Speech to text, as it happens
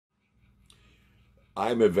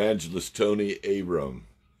I'm Evangelist Tony Abram,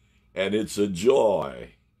 and it's a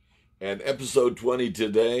joy. And episode 20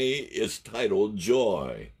 today is titled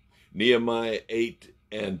Joy. Nehemiah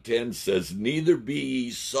 8:10 says, "Neither be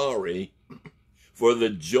ye sorry, for the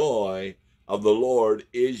joy of the Lord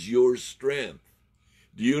is your strength."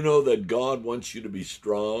 Do you know that God wants you to be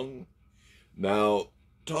strong? Now,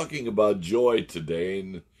 talking about joy today,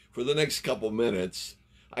 and for the next couple minutes,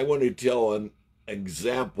 I want to tell an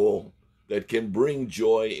example that can bring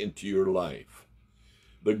joy into your life.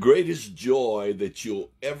 The greatest joy that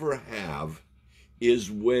you'll ever have is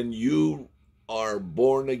when you are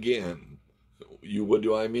born again. What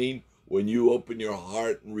do I mean? When you open your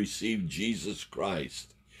heart and receive Jesus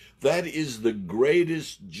Christ. That is the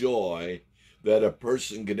greatest joy that a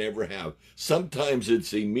person can ever have. Sometimes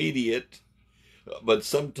it's immediate, but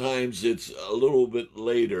sometimes it's a little bit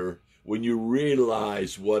later when you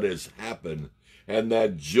realize what has happened, and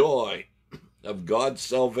that joy of God's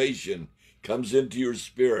salvation comes into your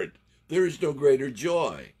spirit. There is no greater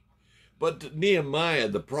joy. But Nehemiah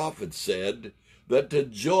the prophet said that the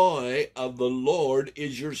joy of the Lord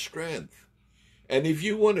is your strength. And if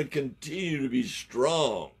you want to continue to be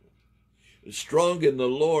strong in the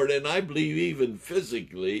Lord, and I believe even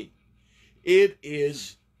physically, it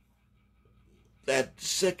is that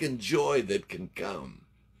second joy that can come.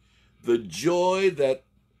 The joy that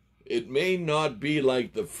it may not be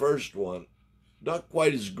like the first one, not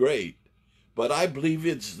quite as great, but I believe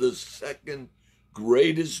it's the second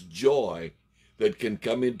greatest joy that can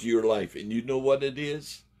come into your life. And you know what it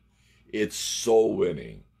is? It's soul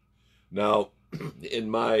winning. Now, in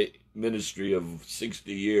my ministry of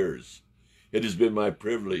 60 years, it has been my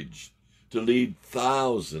privilege to lead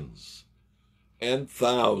thousands and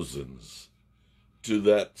thousands to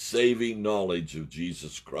that saving knowledge of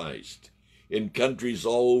Jesus Christ in countries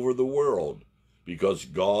all over the world, because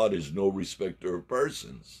God is no respecter of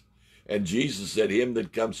persons. And Jesus said, "Him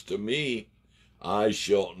that comes to me, I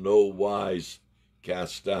shall no wise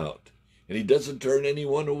cast out." And he doesn't turn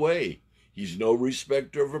anyone away. He's no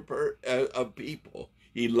respecter of people.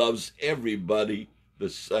 He loves everybody the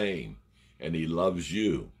same, and he loves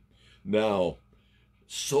you. Now,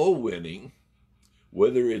 soul winning,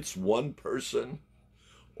 whether it's one person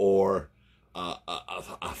or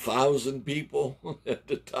a thousand people at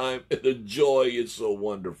the time, the joy is so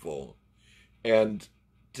wonderful. And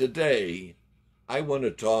today, I want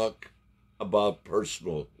to talk about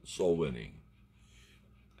personal soul winning.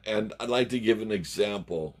 And I'd like to give an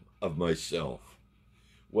example of myself.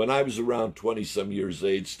 When I was around 20-some years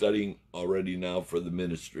age, studying already now for the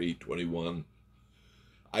ministry, 21,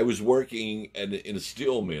 I was working in a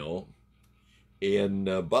steel mill in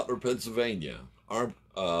Butler, Pennsylvania,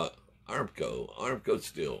 Armco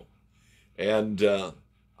Steel. And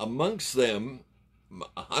amongst them,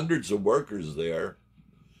 hundreds of workers there,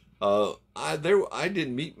 I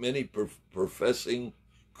didn't meet many professing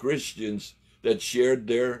Christians that shared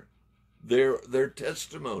their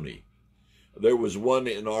testimony. There was one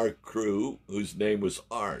in our crew whose name was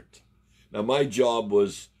Art. Now, my job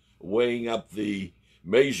was weighing up the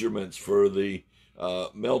measurements for the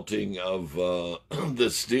melting of the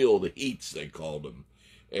steel, the heats they called them.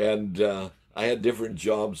 And I had different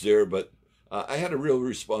jobs there, but I had a real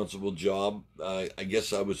responsible job. I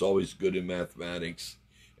guess I was always good in mathematics,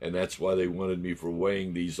 and that's why they wanted me for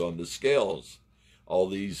weighing these on the scales. All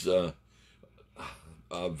these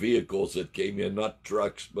vehicles that came in, not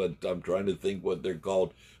trucks, but I'm trying to think what they're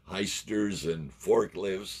called, heisters and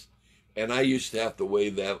forklifts, and I used to have to weigh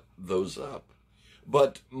those up.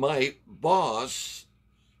 But my boss,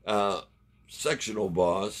 sectional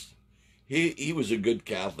boss, he was a good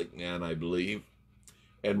Catholic man, I believe,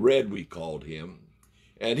 and Red we called him,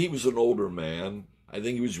 and he was an older man. I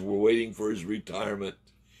think he was waiting for his retirement,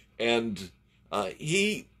 and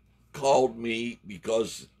he called me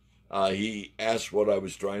because he asked what I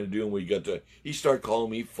was trying to do, and he started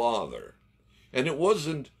calling me Father. And it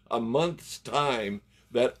wasn't a month's time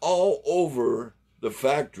that all over the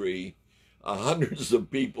factory, hundreds of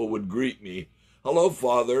people would greet me. "Hello,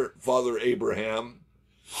 Father Abraham."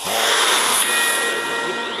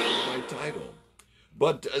 My title.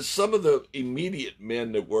 But some of the immediate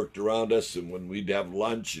men that worked around us, and when we'd have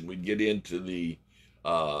lunch and we'd get into the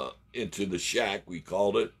shack, we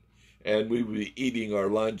called it, and we would be eating our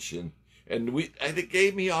lunch, and it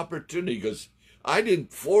gave me opportunity, because I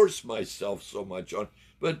didn't force myself so much on.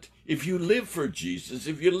 But if you live for Jesus,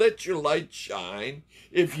 if you let your light shine,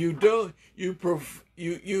 if you don't, you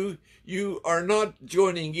are not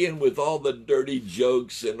joining in with all the dirty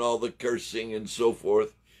jokes and all the cursing and so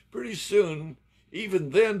forth, pretty soon, even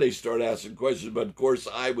then they start asking questions. But of course,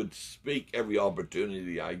 I would speak every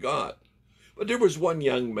opportunity I got. But there was one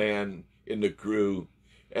young man in the crew,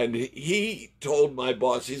 and he told my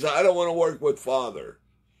boss, he said, I don't want to work with Father.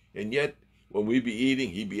 And yet, when we'd be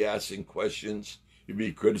eating, he'd be asking questions, he'd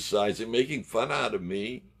be criticizing, making fun out of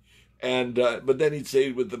me. And but then he'd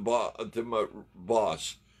say with to my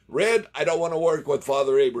boss, Red, I don't want to work with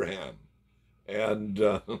Father Abraham. And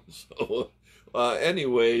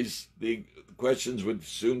anyways, the questions would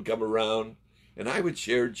soon come around, and I would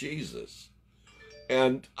share Jesus.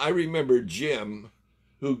 And I remember Jim,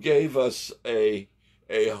 who gave us gave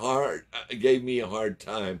me a hard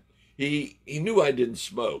time. He knew I didn't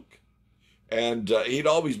smoke, and he'd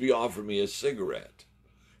always be offering me a cigarette.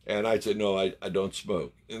 And I'd say, no, I don't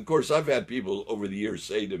smoke. And of course, I've had people over the years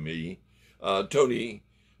say to me, Tony,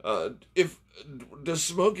 does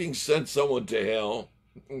smoking send someone to hell?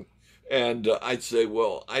 And I'd say,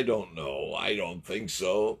 well, I don't know. I don't think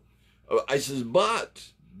so. I says,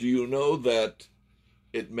 but do you know that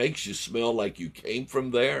it makes you smell like you came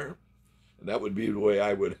from there? And that would be the way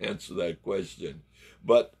I would answer that question.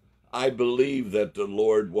 But I believe that the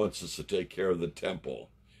Lord wants us to take care of the temple.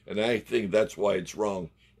 And I think that's why it's wrong.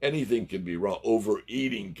 Anything can be wrong.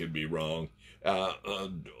 Overeating can be wrong.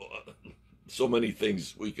 So many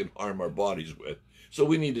things we can harm our bodies with. So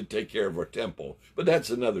we need to take care of our temple. But that's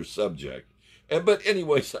another subject. But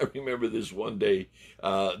anyways, I remember this one day,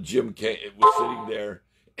 Jim was sitting there,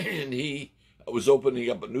 and he was opening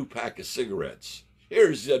up a new pack of cigarettes. Here,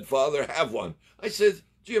 he said, Father, have one. I said,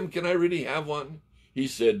 Jim, can I really have one? He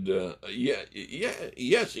said,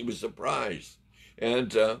 yes. He was surprised.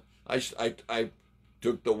 And I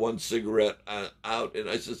took the one cigarette out, and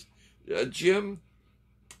I says, Jim,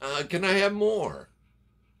 can I have more?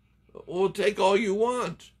 Well, take all you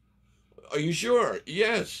want. Are you sure?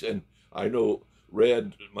 Yes. And I know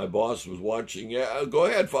Red, my boss, was watching. Yeah, go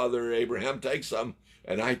ahead, Father Abraham, take some.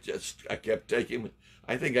 And I kept taking.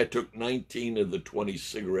 I think I took 19 of the 20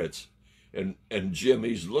 cigarettes. And Jim,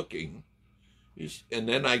 he's looking. And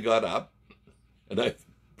then I got up, and I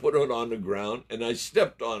put it on the ground, and I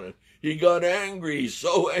stepped on it. He got angry,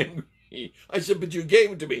 so angry. I said, but you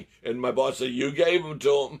gave it to me. And my boss said, you gave them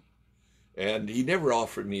to him. And he never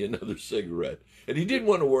offered me another cigarette. And he didn't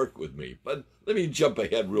want to work with me. But let me jump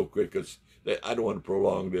ahead real quick, because I don't want to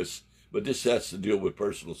prolong this. But this has to deal with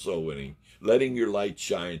personal soul winning, letting your light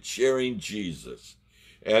shine, sharing Jesus.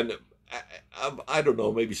 And I don't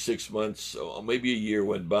know, maybe 6 months, or maybe a year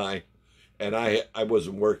went by, and I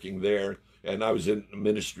wasn't working there, and I was in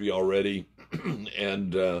ministry already.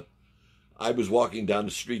 And I was walking down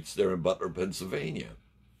the streets there in Butler, Pennsylvania.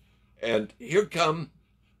 And here come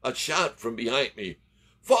a shout from behind me,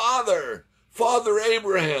 Father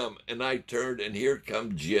Abraham. And I turned, and here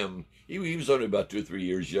come Jim. He was only about 2 or 3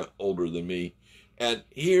 years older than me. And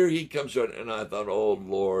here he comes on, and I thought, oh,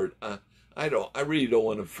 Lord, I really don't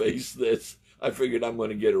want to face this. I figured I'm going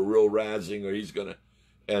to get a real razzing, or he's going to,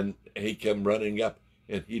 and he came running up,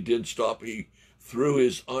 and he didn't stop. He threw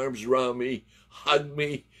his arms around me, hugged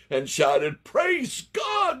me, and shouted, praise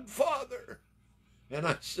God, Father. And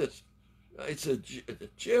I said,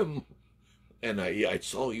 Jim, and I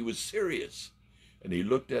saw he was serious. And he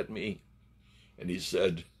looked at me, and he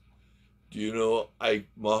said, do you know, I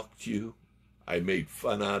mocked you. I made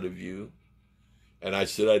fun out of you. And I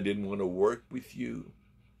said I didn't want to work with you.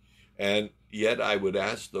 And yet I would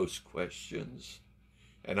ask those questions.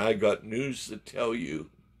 And I got news to tell you.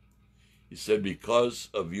 He said, because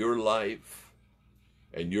of your life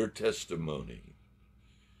and your testimony,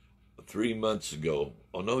 3 months ago,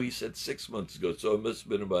 oh no, he said 6 months ago, so it must have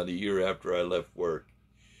been about a year after I left work.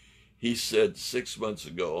 He said 6 months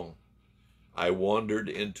ago, I wandered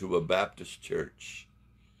into a Baptist church,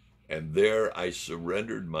 and there I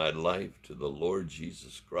surrendered my life to the Lord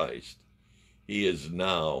Jesus Christ. He is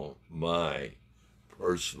now my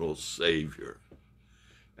personal Savior.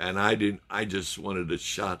 And I just wanted to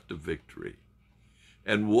shout to victory.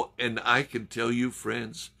 And I can tell you,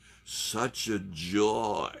 friends, such a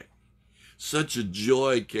joy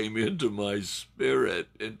came into my spirit,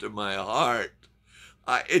 into my heart.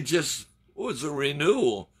 It just was a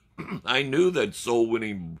renewal. I knew that soul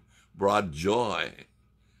winning brought joy,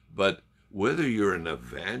 but whether you're an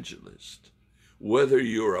evangelist, whether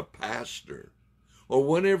you're a pastor, or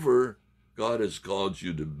whatever God has called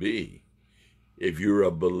you to be, if you're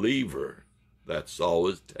a believer, that's all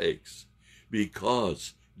it takes.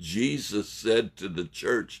 Because Jesus said to the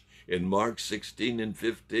church in Mark 16 and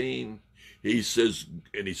 15, he says,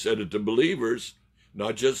 and he said it to believers,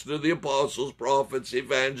 not just to the apostles, prophets,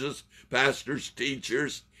 evangelists, pastors,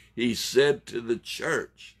 teachers. He said to the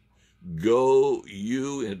church, go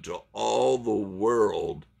you into all the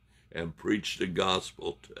world and preach the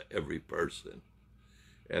gospel to every person.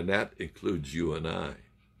 And that includes you and I.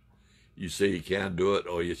 You say you can't do it?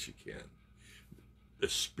 Oh, yes, you can. The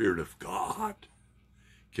Spirit of God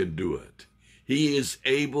can do it. He is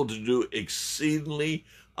able to do exceedingly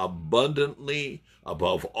abundantly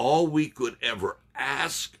above all we could ever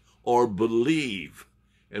ask or believe.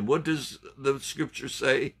 And what does the scripture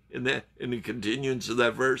say in the continuance of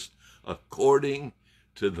that verse? According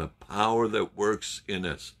to the power that works in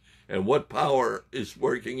us. And what power is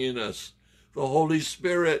working in us? The Holy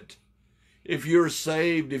Spirit. If you're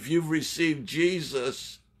saved, if you've received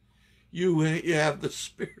Jesus, you have the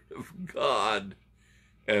Spirit of God.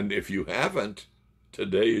 And if you haven't,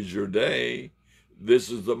 today is your day. This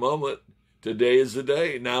is the moment. Today is the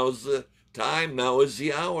day. Now is the time. Now is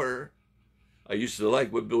the hour. I used to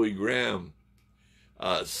like what Billy Graham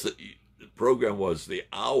the program was, the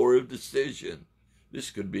hour of decision. This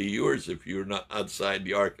could be yours if you're not outside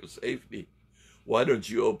the ark of safety. Why don't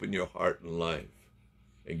you open your heart and life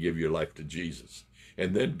and give your life to Jesus?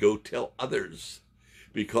 And then go tell others,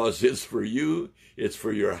 because it's for you, it's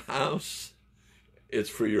for your house, it's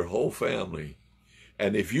for your whole family.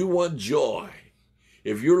 And if you want joy,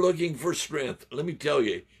 if you're looking for strength, let me tell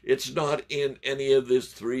you, it's not in any of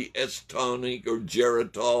this 3S tonic or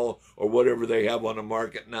Geritol or whatever they have on the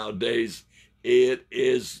market nowadays. It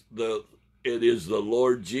is the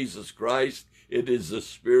Lord Jesus Christ. It is the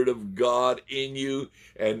Spirit of God in you.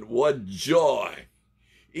 And what joy.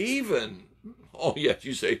 Even, oh yes,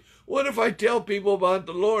 you say, what if I tell people about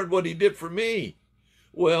the Lord, what he did for me?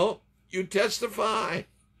 Well, you testify,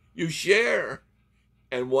 you share.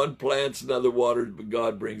 And one plants, another waters, but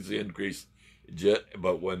God brings the increase.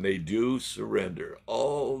 But when they do surrender,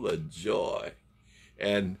 all the joy.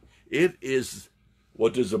 And it is,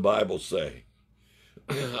 what does the Bible say?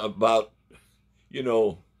 About,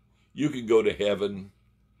 you can go to heaven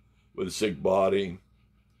with a sick body,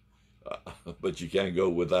 but you can't go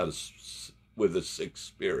with a sick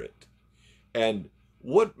spirit. And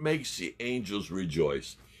what makes the angels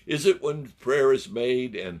rejoice? Is it when prayer is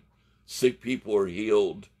made and sick people are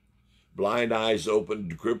healed, blind eyes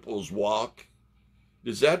opened, cripples walk?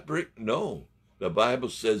 Does that bring? No. The Bible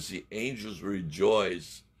says the angels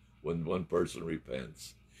rejoice when one person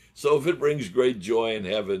repents. So if it brings great joy in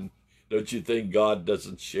heaven, don't you think God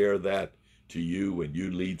doesn't share that to you when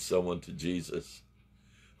you lead someone to Jesus?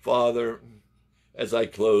 Father, as I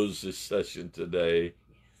close this session today,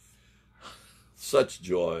 such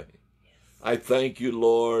joy. I thank you,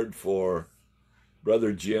 Lord, for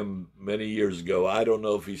Brother Jim many years ago. I don't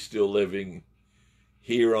know if he's still living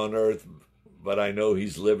here on earth, but I know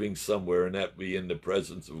he's living somewhere, and that be in the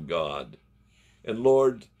presence of God. And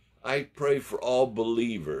Lord, I pray for all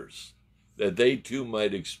believers that they too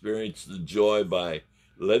might experience the joy by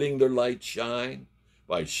letting their light shine,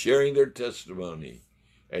 by sharing their testimony,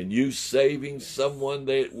 and you saving someone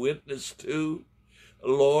they witnessed to,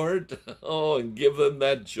 Lord, and give them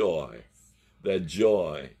that joy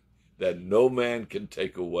that no man can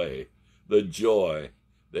take away, the joy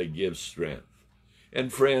that gives strength.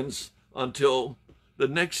 And friends, until the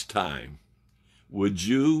next time, would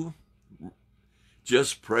you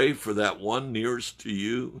just pray for that one nearest to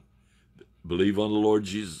you? Believe on the Lord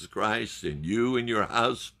Jesus Christ, and you and your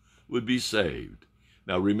house would be saved.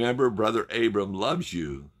 Now remember, Brother Abram loves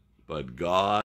you, but God